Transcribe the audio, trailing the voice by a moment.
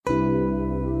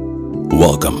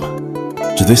Welcome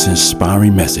to this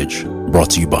inspiring message brought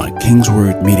to you by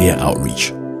Kingsword Media Outreach,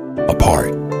 a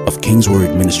part of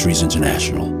Kingsword Ministries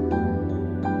International.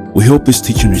 We hope this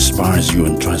teaching inspires you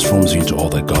and transforms you into all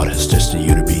that God has destined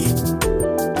you to be.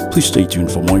 Please stay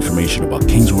tuned for more information about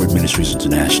Kingsword Ministries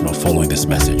International following this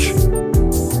message.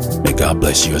 May God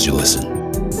bless you as you listen.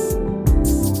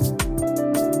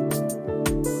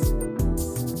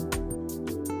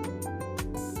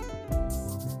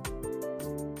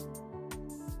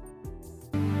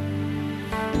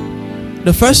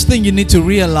 The first thing you need to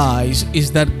realize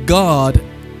is that God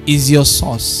is your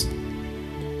source.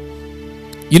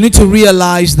 You need to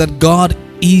realize that God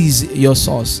is your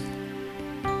source.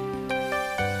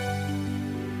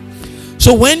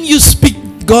 So when you speak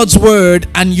God's word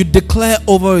and you declare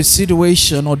over a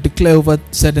situation or declare over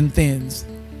certain things,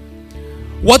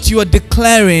 what you are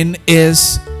declaring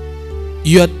is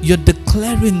you're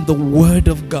declaring the word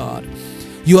of God.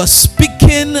 You are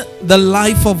speaking the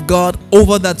life of God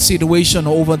over that situation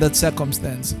or over that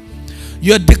circumstance.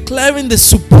 You are declaring the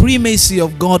supremacy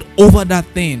of God over that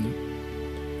thing.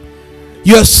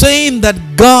 You are saying that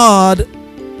God,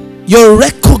 you're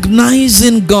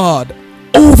recognizing God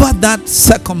over that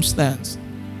circumstance.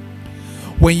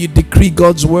 When you decree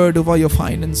God's word over your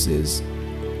finances,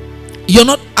 you're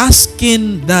not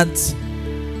asking that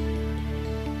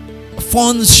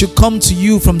funds should come to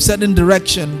you from certain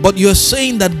direction, but you're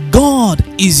saying that God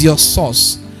is your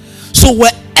source. So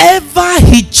wherever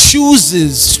He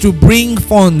chooses to bring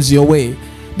funds your way,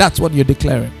 that's what you're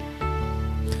declaring.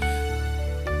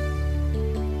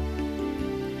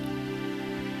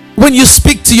 When you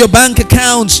speak to your bank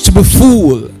accounts to be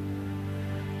full,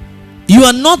 you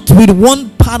are not with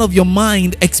one part of your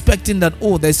mind expecting that,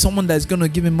 oh, there's someone that's going to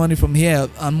give me money from here,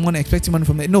 I'm not expecting money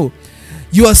from there. No.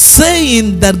 You are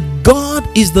saying that God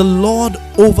is the Lord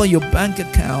over your bank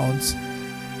accounts,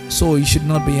 so it should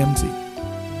not be empty.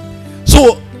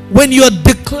 So when you are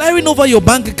declaring over your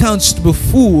bank accounts to be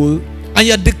full, and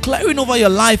you're declaring over your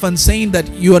life and saying that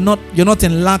you're not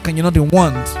in lack and you're not in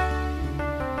want,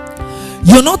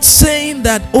 you're not saying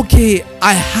that, okay,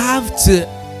 I have to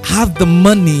have the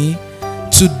money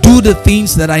to do the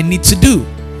things that I need to do.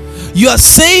 You are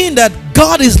saying that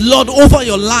God is Lord over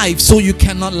your life, so you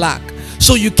cannot lack.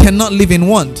 So you cannot live in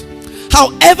want.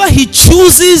 However He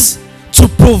chooses to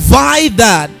provide,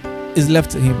 that is left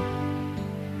to Him.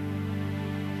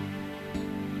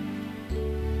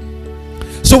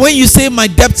 So when you say my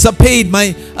debts are paid,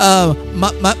 my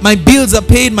bills are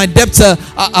paid, my debts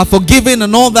are forgiven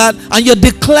and all that, and you're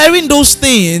declaring those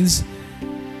things,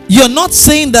 you're not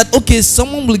saying that, okay,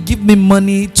 someone will give me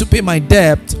money to pay my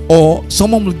debt, or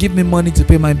someone will give me money to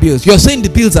pay my bills. You're saying the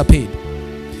bills are paid.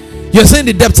 You're saying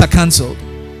the debts are cancelled.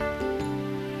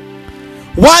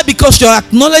 Why? Because you're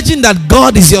acknowledging that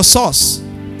God is your source.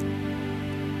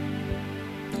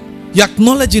 You're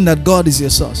acknowledging that God is your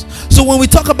source. So when we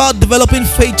talk about developing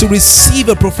faith to receive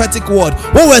a prophetic word,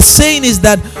 what we're saying is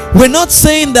that we're not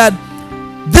saying that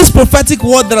this prophetic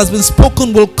word that has been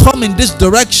spoken will come in this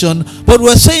direction, but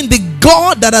we're saying the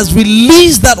God that has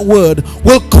released that word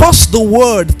will cause the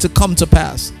word to come to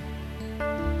pass.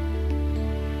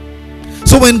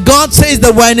 So when God says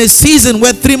that we're in a season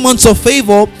where 3 months of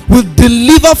favor will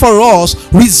deliver for us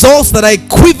results that are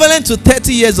equivalent to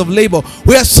 30 years of labor,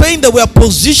 we are saying that we are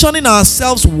positioning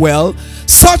ourselves well,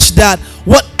 such that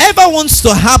whatever wants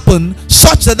to happen,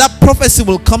 such that that prophecy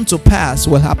will come to pass,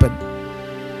 will happen.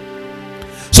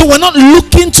 So we're not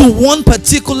looking to one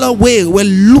particular way, we're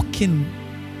looking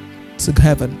to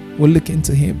heaven, we're looking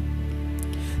to Him.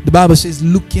 The Bible says,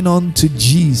 looking on to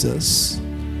Jesus,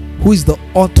 who is the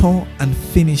author and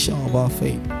finisher of our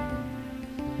faith.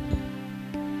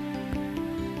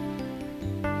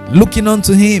 Looking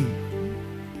unto Him.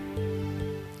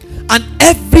 And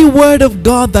every word of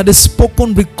God that is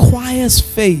spoken requires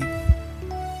faith.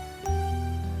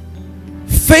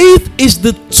 Faith is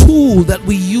the tool that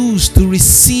we use to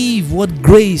receive what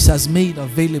grace has made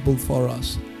available for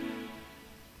us.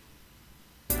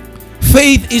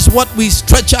 Faith is what we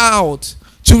stretch out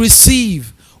to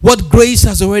receive what grace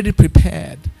has already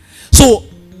prepared. So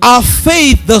our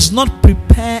faith does not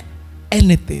prepare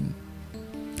anything.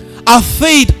 Our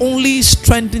faith only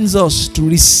strengthens us to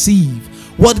receive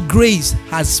what grace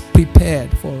has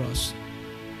prepared for us.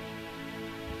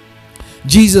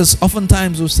 Jesus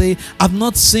oftentimes will say, I've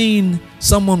not seen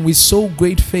someone with so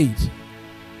great faith.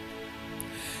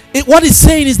 What he's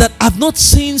saying is that I've not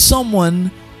seen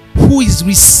someone who is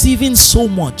receiving so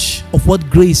much of what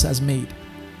grace has made.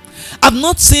 I've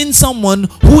not seen someone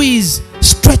who is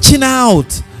stretching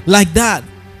out like that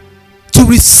to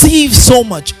receive so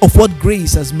much of what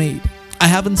grace has made. I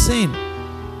haven't seen.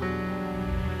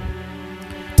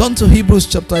 Turn to Hebrews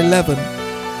chapter 11.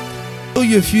 I'll show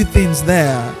you a few things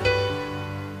there.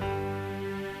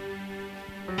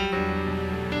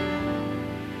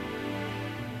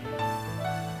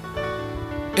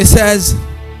 It says,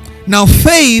 now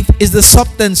faith is the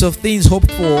substance of things hoped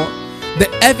for, the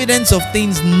evidence of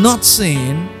things not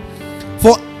seen,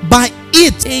 for by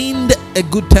it obtained a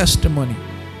good testimony.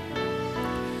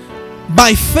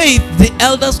 By faith the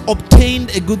elders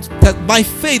obtained a good by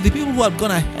faith the people who had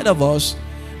gone ahead of us,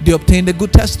 they obtained a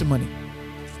good testimony.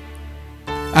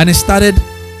 And it started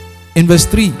in verse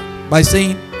 3 by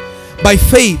saying, by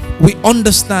faith we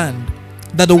understand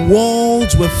that the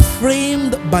worlds were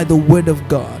framed by the word of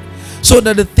God, so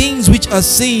that the things which are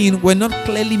seen were not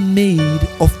clearly made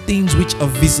of things which are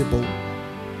visible.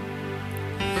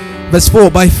 Verse 4,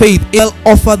 by faith Abel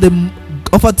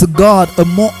offered to God a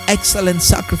more excellent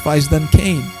sacrifice than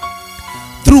Cain,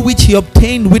 through which he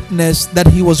obtained witness that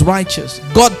he was righteous,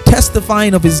 God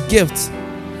testifying of his gifts,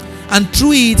 and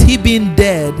through it he being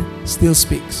dead still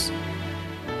speaks.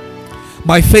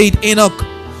 By faith Enoch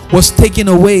was taken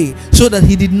away so that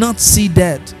he did not see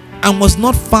death, and was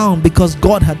not found because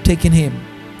God had taken him.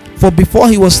 For before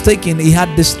he was taken, he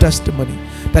had this testimony,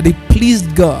 that he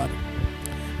pleased God.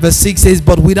 Verse 6 says,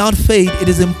 but without faith it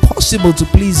is impossible to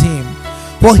please him.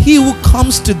 For he who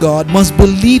comes to God must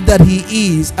believe that he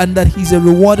is, and that he is a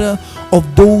rewarder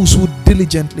of those who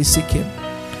diligently seek him.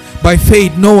 By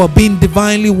faith Noah, being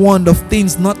divinely warned of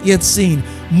things not yet seen,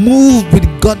 moved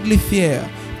with godly fear,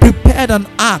 prepared an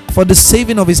ark for the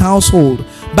saving of his household,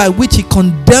 by which he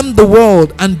condemned the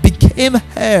world and became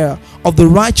heir of the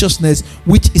righteousness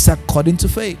which is according to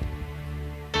faith.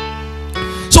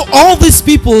 So all these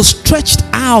people stretched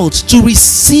out to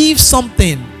receive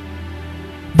something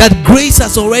that grace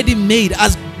has already made,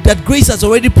 as that grace has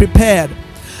already prepared.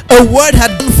 A word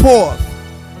had gone forth.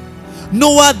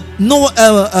 Noah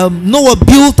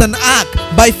built an ark.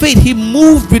 By faith he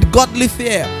moved with godly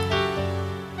fear.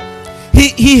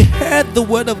 He heard the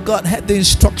word of God, heard the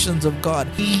instructions of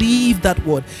God, believed that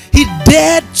word. He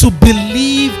dared to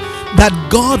believe that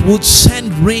God would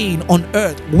send rain on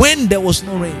earth when there was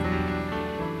no rain.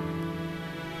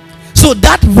 So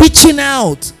that reaching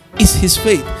out is his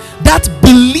faith. That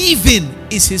believing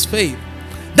is his faith.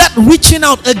 That reaching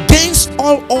out against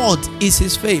all odds is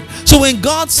his faith. So when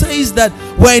God says that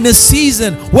we're in a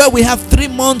season where we have 3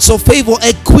 months of favor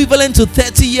equivalent to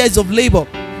 30 years of labor,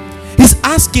 he's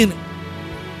asking,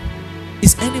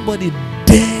 is anybody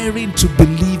daring to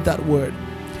believe that word?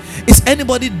 Is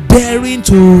anybody daring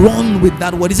to run with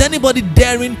that word? Is anybody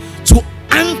daring to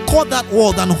anchor that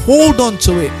word and hold on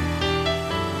to it?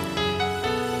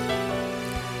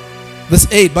 Verse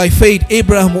 8, by faith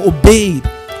Abraham obeyed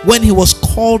when he was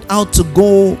called to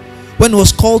go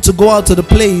out to the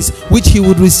place which he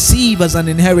would receive as an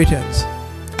inheritance.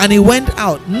 And he went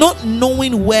out, not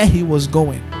knowing where he was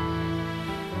going.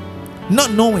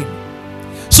 Not knowing.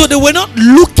 So they were not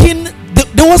looking,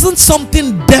 there wasn't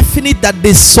something definite that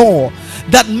they saw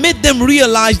that made them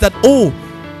realize that,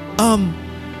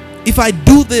 if I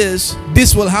do this,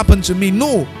 this will happen to me.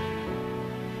 No.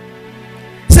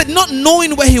 He said, not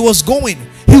knowing where he was going,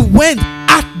 he went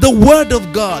at the word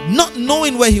of God, not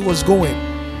knowing where he was going.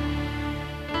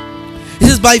 He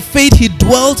says, by faith he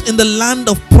dwelt in the land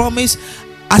of promise,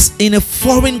 as in a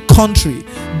foreign country,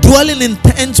 dwelling in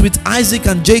tents with Isaac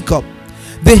and Jacob,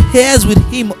 the heirs with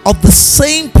him of the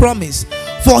same promise.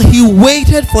 For he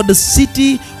waited for the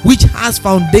city which has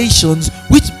foundations,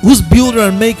 whose builder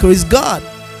and maker is God.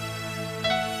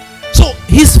 So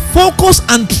his focus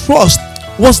and trust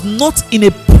was not in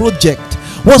a project,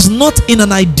 was not in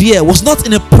an idea, was not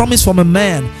in a promise from a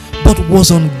man, but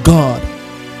was on God.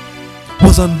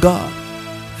 Was on God.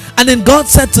 And then God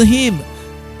said to him,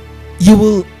 you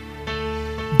will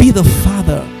be the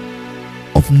father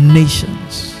of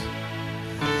nations.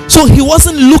 So he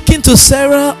wasn't looking to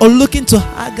Sarah or looking to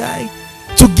Haggai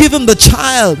to give him the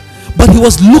child, but he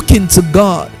was looking to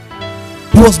God.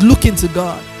 He was looking to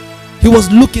God. He was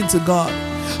looking to God.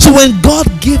 So when God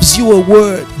gives you a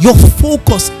word, your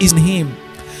focus is in him.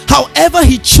 However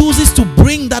he chooses to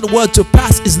bring that word to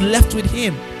pass is left with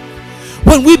him.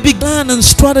 When we began and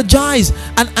strategize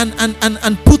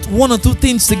and put one or two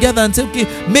things together and say, okay,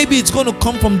 maybe it's going to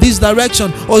come from this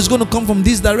direction, or it's going to come from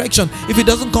this direction. If it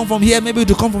doesn't come from here, maybe it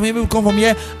will come from here, maybe it will come from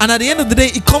here. And at the end of the day,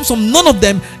 it comes from none of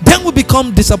them. Then we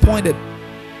become disappointed.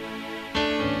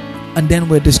 And then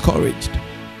we're discouraged.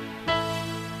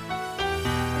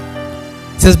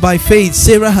 It says, by faith,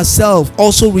 Sarah herself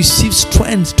also received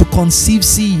strength to conceive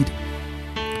seed.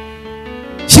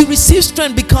 She received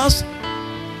strength because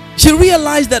she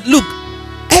realized that, look,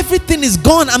 everything is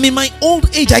gone. I'm in my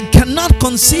old age. I cannot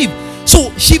conceive. So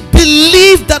she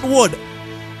believed that word.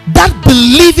 That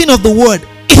believing of the word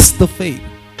is the faith.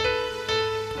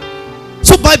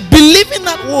 So by believing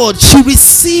that word, she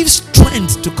receives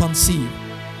strength to conceive.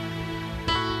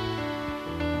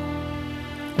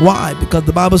 Why? Because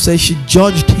the Bible says she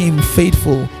judged him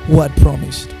faithful who had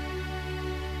promised.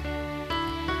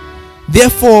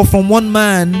 Therefore, from one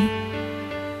man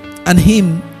and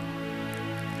him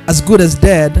as good as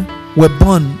dead were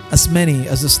born as many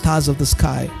as the stars of the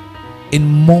sky, in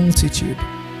multitude,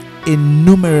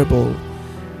 innumerable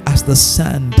as the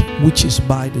sand which is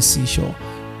by the seashore.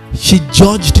 She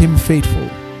judged him faithful.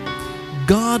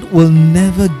 God will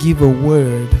never give a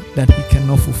word that he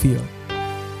cannot fulfill.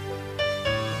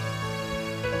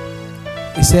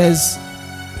 He says,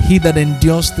 he that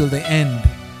endures till the end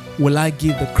will I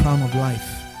give the crown of life.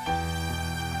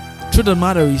 Truth of the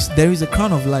matter is, there is a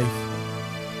crown of life,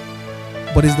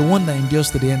 but it's the one that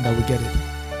endures to the end that will get it.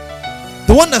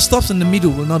 The one that stops in the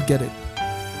middle will not get it.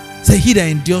 Say, he that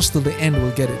endures till the end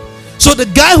will get it. So the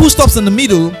guy who stops in the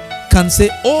middle can say,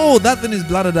 oh, that thing is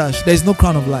bladderdash, there is no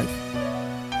crown of life.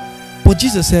 But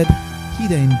Jesus said, he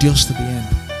that endures to the end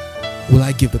will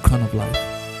I give the crown of life.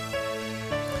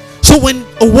 So when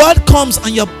a word comes and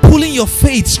you're pulling your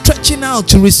faith, stretching out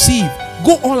to receive,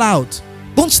 go all out.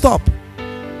 Don't stop.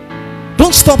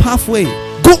 Don't stop halfway.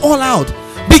 Go all out,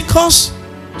 because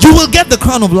you will get the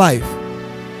crown of life.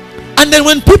 And then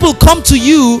when people come to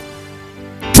you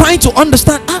trying to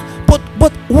understand,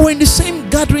 but we're in the same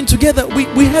gathering together,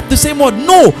 we have the same word.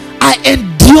 No, I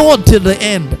endured till the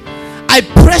end. I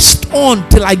pressed on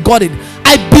till I got it.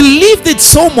 I believed it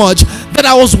so much that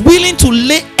I was willing to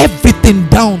lay everything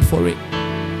down for it.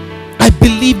 I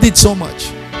believed it so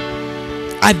much.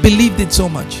 I believed it so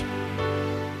much.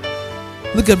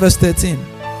 Look at verse 13.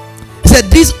 It said,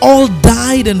 these all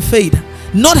died in faith,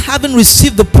 not having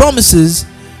received the promises,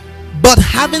 but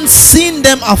having seen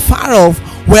them afar off,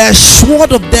 were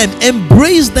assured of them,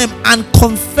 embraced them, and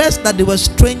confessed that they were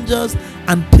strangers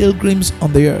and pilgrims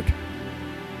on the earth.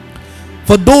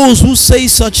 For those who say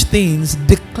such things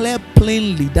declare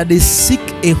plainly that they seek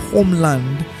a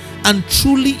homeland, and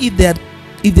truly if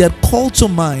they had called to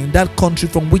mind that country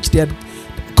from which they had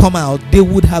come out, they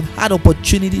would have had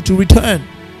opportunity to return.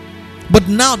 But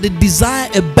now they desire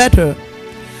a better,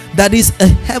 that is a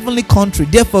heavenly country.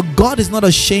 Therefore God is not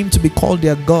ashamed to be called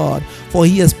their God, for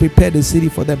he has prepared a city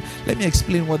for them. Let me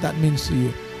explain what that means to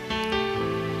you.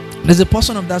 There's a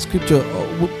portion of that scripture,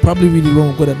 probably really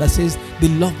wrong, that says they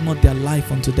love not their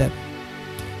life unto death.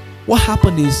 What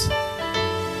happened is,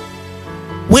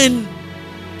 when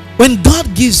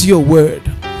God gives you a word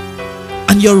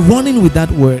and you're running with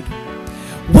that word,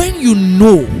 when you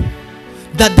know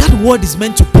that that word is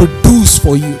meant to produce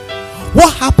for you,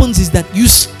 what happens is that you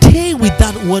stay with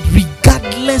that word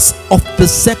regardless of the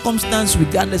circumstance,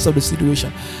 regardless of the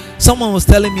situation. Someone was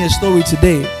telling me a story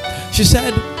today. She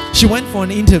said she went for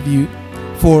an interview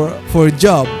for a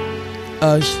job.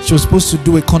 She was supposed to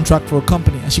do a contract for a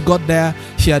company, and she got there.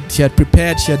 She had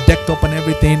prepared, she had decked up and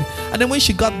everything. And then when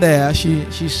she got there, she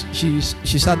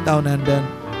sat down, and then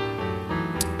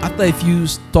after a few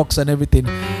talks and everything,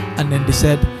 and then they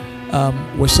said,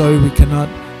 we're sorry, we cannot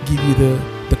give you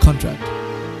the contract.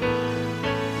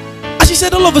 And she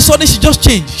said all of a sudden she just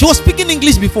changed. She was speaking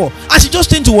English before, and she just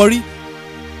changed to worry.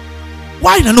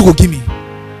 Why you not go give me?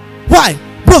 Why?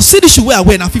 Bro, see this shoe where I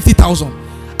wear now 50,000.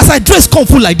 As I dress come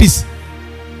full like this,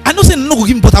 I know say no go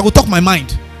give me, but I go talk my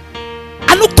mind.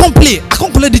 I no come play. I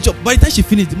can't collect the job. By the time she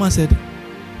finished, the man said,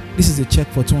 this is a check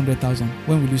for 200,000.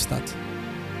 When will you start?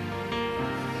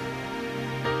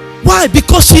 Why?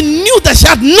 Because she knew that she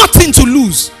had nothing to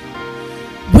lose.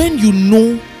 When you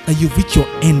know that you've reached your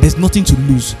end, there's nothing to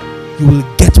lose, you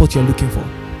will get what you're looking for.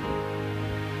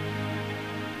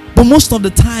 But most of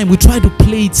the time, we try to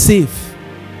play it safe.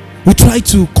 We try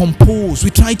to compose.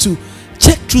 We try to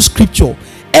check through scripture.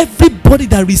 Everybody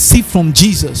that received from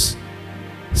Jesus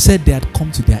said they had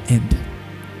come to their end.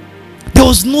 There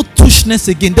was no tushness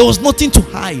again. There was nothing to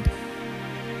hide.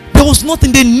 There was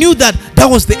nothing. They knew that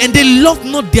was the end. They loved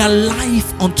not their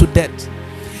life unto death.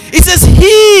 It says,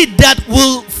 he that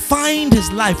will find his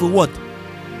life will what?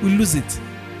 Will lose it.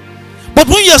 But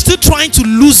when you're still trying to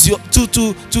lose your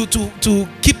to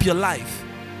keep your life,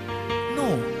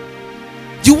 no,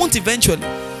 you won't eventually.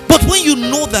 But when you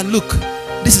know that, look,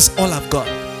 this is all I've got.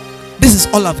 This is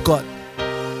all I've got.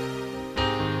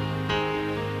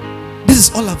 This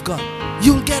is all I've got.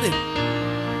 You'll get it.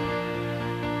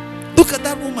 Look at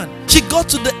that woman. She got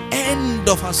to the end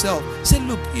of herself. Said,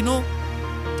 look,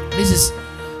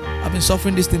 I've been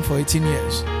suffering this thing for 18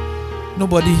 years.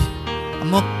 I'm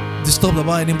not disturbed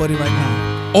about anybody right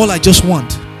now. All I just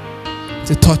want is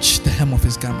to touch the hem of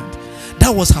his garment.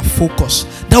 That was her focus.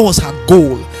 That was her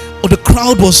goal. Or the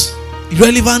crowd was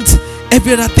irrelevant.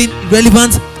 Every other thing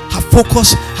irrelevant. Her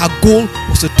focus, her goal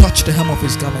was to touch the hem of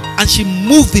his garment. And she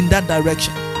moved in that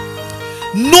direction,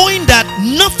 knowing that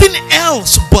nothing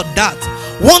else but that.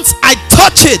 Once I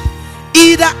touch it,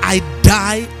 either I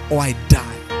die or I die.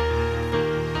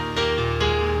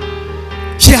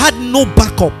 She had no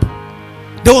backup.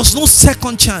 There was no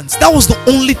second chance. That was the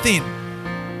only thing.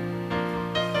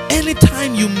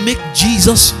 Anytime you make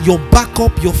Jesus your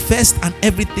backup, your first and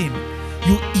everything,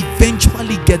 you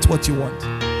eventually get what you want.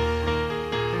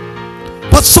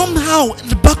 But somehow in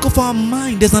the back of our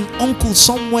mind, there's an uncle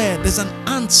somewhere, there's an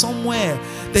aunt somewhere,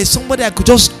 there's somebody I could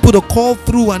just put a call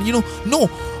through, and no.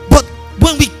 But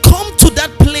when we come to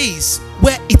that place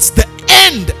where it's the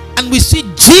end and we see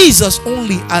Jesus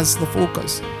only as the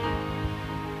focus,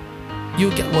 you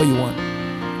get what you want.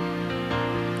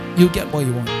 You get what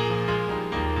you want.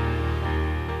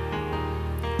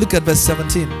 Look at verse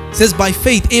 17. It says, by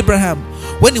faith Abraham,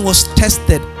 when he was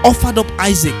tested, offered up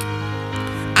Isaac.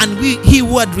 And he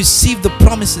who had received the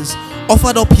promises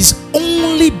offered up his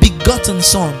only begotten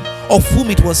son, of whom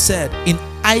it was said, in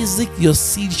Isaac your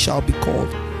seed shall be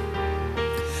called.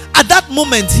 At that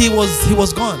moment he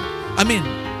was gone. I mean,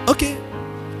 okay,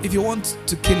 if you want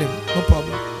to kill him, no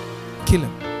problem, kill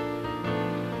him.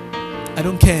 I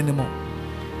don't care anymore.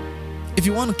 If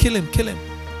you want to kill him, kill him.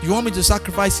 If you want me to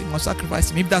sacrifice him, I'll sacrifice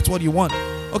him. If that's what you want,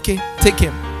 okay, take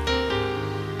him.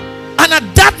 And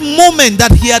at that moment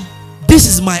that he had, this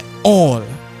is my all,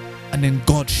 and then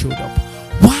God showed up.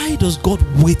 Why does God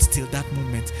wait till that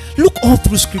moment? Look all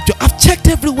through scripture. I've checked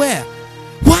everywhere.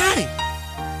 Why?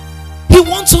 He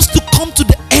wants us to come to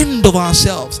the end of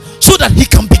ourselves so that he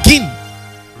can begin.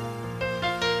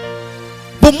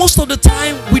 But most of the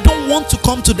time we don't want to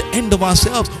come to the end of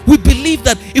ourselves. We believe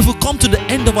that if we come to the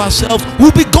end of ourselves,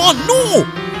 we'll be gone. No,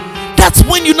 that's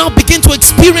when you now begin to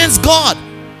experience God.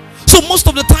 So most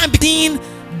of the time seeing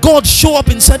God show up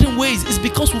in certain ways is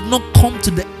because we've not come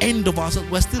to the end of ourselves.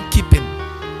 We're still keeping,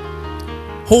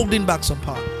 holding back some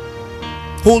part,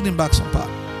 holding back some part,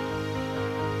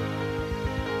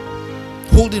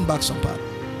 holding back some part.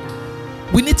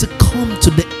 We need to come to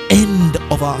the end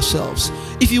of ourselves.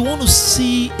 If you want to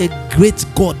see a great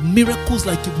God, miracles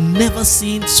like you've never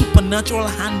seen, supernatural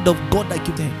hand of God like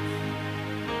you've seen,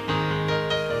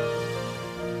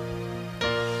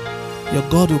 your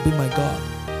God will be my God,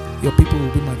 your people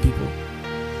will be my people.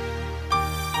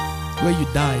 Where you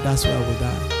die, that's where I will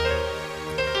die.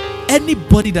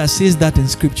 Anybody that says that in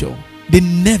scripture, they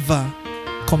never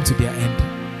come to their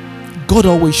end. God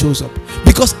always shows up,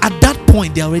 because at that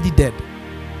point they're already dead.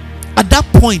 At that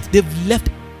point they've left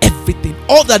everything.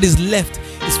 All that is left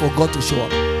is for God to show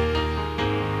up.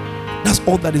 That's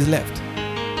all that is left.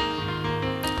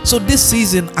 So this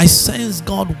season I sense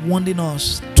God wanting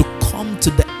us to come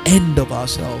to the end of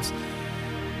ourselves.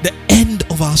 The end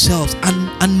of ourselves,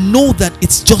 and know that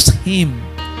it's just him.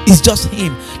 It's just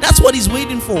him. That's what he's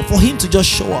waiting for him to just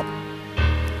show up.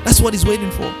 That's what he's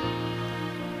waiting for.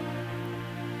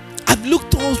 I've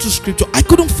looked all through scripture. I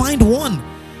couldn't find one.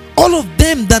 All of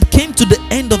them that came to the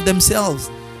end of themselves,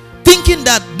 thinking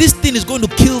that this thing is going to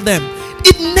kill them,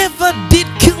 it never did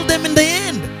kill them in the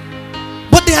end.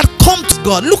 But they had come to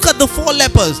God. Look at the 4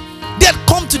 lepers. They had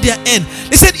come to their end.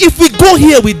 They said, if we go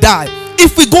here, we die.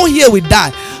 If we go here, we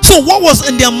die. So what was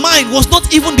in their mind was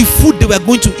not even the food they were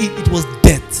going to eat, it was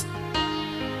death.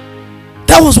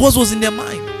 That was what was in their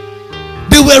mind.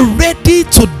 They were ready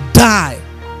to die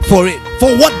for it,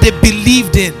 for what they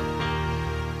believed in.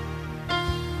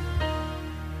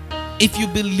 If you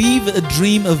believe a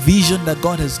dream, a vision that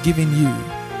God has given you,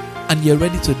 and you're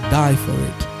ready to die for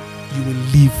it, you will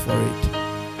live for it.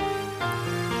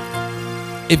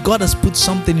 If God has put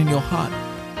something in your heart,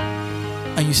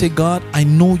 and you say, God, I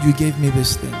know you gave me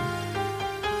this thing.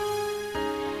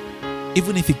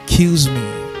 Even if it kills me,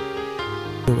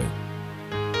 do it.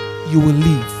 You will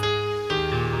live.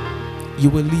 You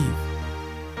will live.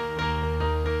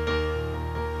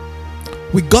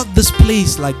 We got this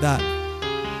place like that.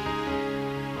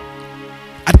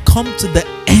 I'd come to the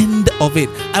end of it.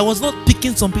 I was not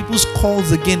picking some people's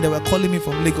calls again. They were calling me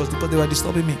from Lagos because they were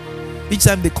disturbing me. Each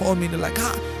time they call me, they're like,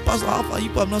 Pastor, how far you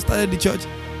have not started the church?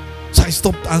 So I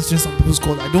stopped answering some people's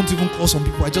calls. I don't even call some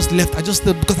people. I just left.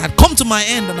 Because I'd come to my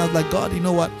end, and I was like, God, you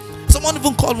know what? Someone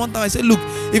even called one time. I said, look,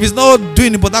 if it's not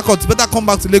doing it, but that it's better come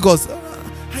back to Lagos.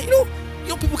 You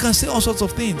know, people can say all sorts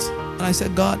of things. And I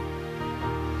said, God,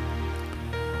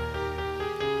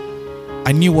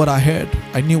 I knew what I heard.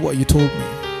 I knew what you told me.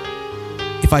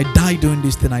 If I die doing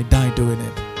this, then I die doing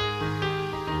it.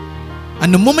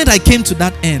 And the moment I came to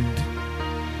that end,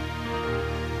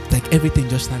 It's like everything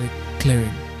just started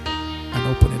clearing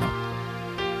and opening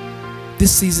up.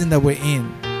 This season that we're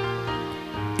in,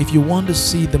 if you want to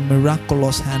see the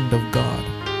miraculous hand of God,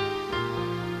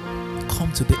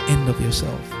 come to the end of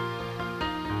yourself.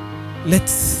 Let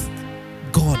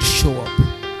God show up.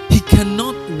 He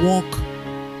cannot walk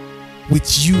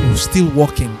with you still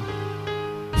walking.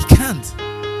 He can't.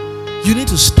 You need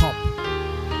to stop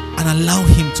and allow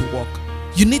him to walk.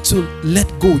 You need to let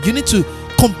go. You need to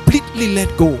completely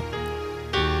let go.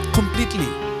 Completely.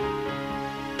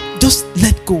 Just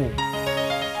let go.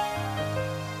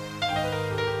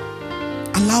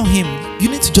 Allow him. You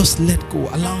need to just let go.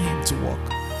 Allow him to walk.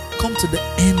 Come to the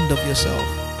end of yourself.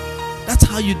 That's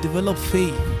how you develop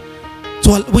faith.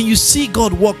 So when you see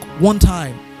God walk one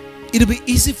time, it'll be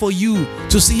easy for you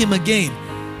to see him again.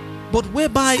 But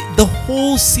whereby the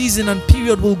whole season and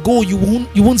period will go, you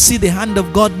won't see the hand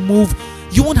of God move.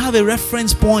 You won't have a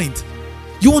reference point.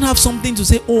 You won't have something to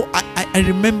say, oh, I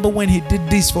remember when he did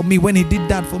this for me, when he did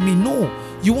that for me. No,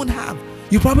 you won't have.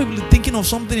 You're probably thinking of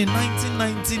something in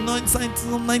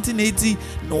 1999, 1980.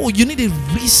 No, you need a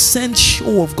recent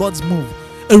show of God's move,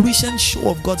 a recent show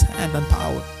of God's hand and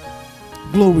power.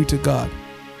 Glory to God.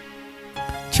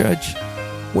 Church,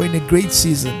 we're in a great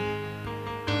season.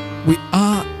 We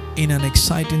are in an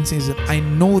exciting season. I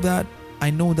know that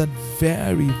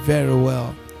very, very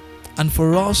well. And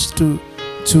for us to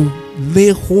lay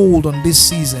hold on this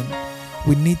season,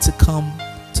 we need to come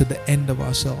to the end of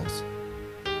ourselves.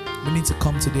 We need to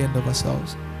come to the end of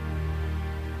ourselves.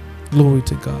 Glory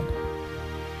to God.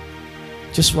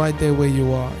 Just right there where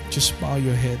you are, just bow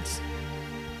your heads.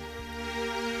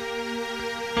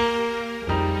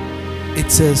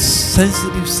 It's a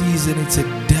sensitive season. It's a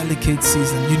delicate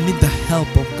season. You need the help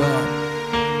of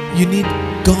God. You need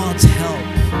God's help.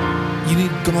 You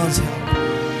need God's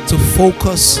help to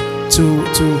focus, to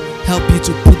help you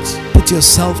to put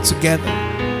yourself together.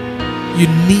 You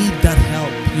need that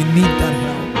help. You need that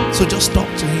help. So just talk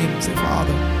to him. Say,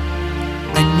 Father,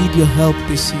 I need your help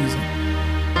this season.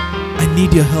 I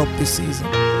need your help this season.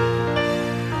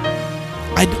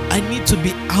 I need to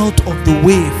be out of the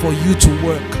way for you to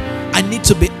work. I need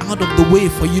to be out of the way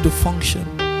for you to function.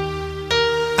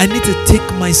 I need to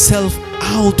take myself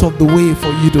out of the way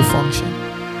for you to function.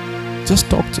 Just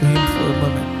talk to him for a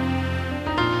moment.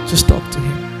 Just talk to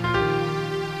him.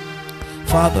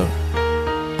 Father,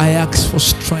 I ask for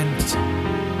strength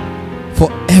for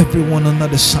everyone under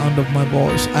the sound of my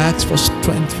voice. I ask for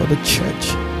strength for the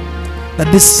church.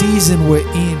 That this season we're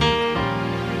in,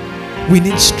 we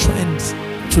need strength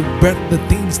to birth the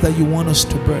things that you want us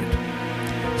to birth.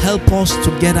 Help us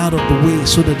to get out of the way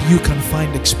so that you can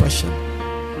find expression.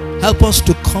 Help us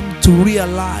to come to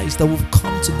realize that we've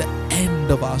come to the end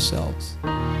of ourselves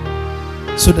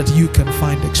so that you can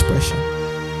find expression.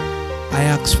 I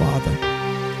ask, Father,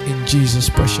 in Jesus'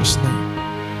 precious name.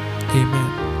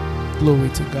 Amen. Glory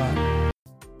to God.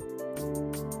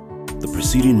 The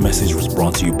preceding message was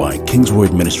brought to you by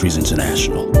Kingsword Ministries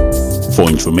International. For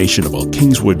information about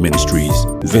Kingsword Ministries,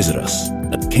 visit us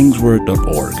at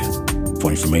kingsword.org for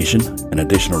information and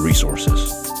additional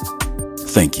resources.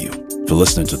 Thank you for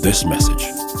listening to this message.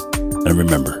 And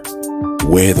remember,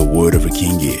 where the word of a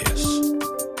king is,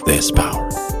 there's power.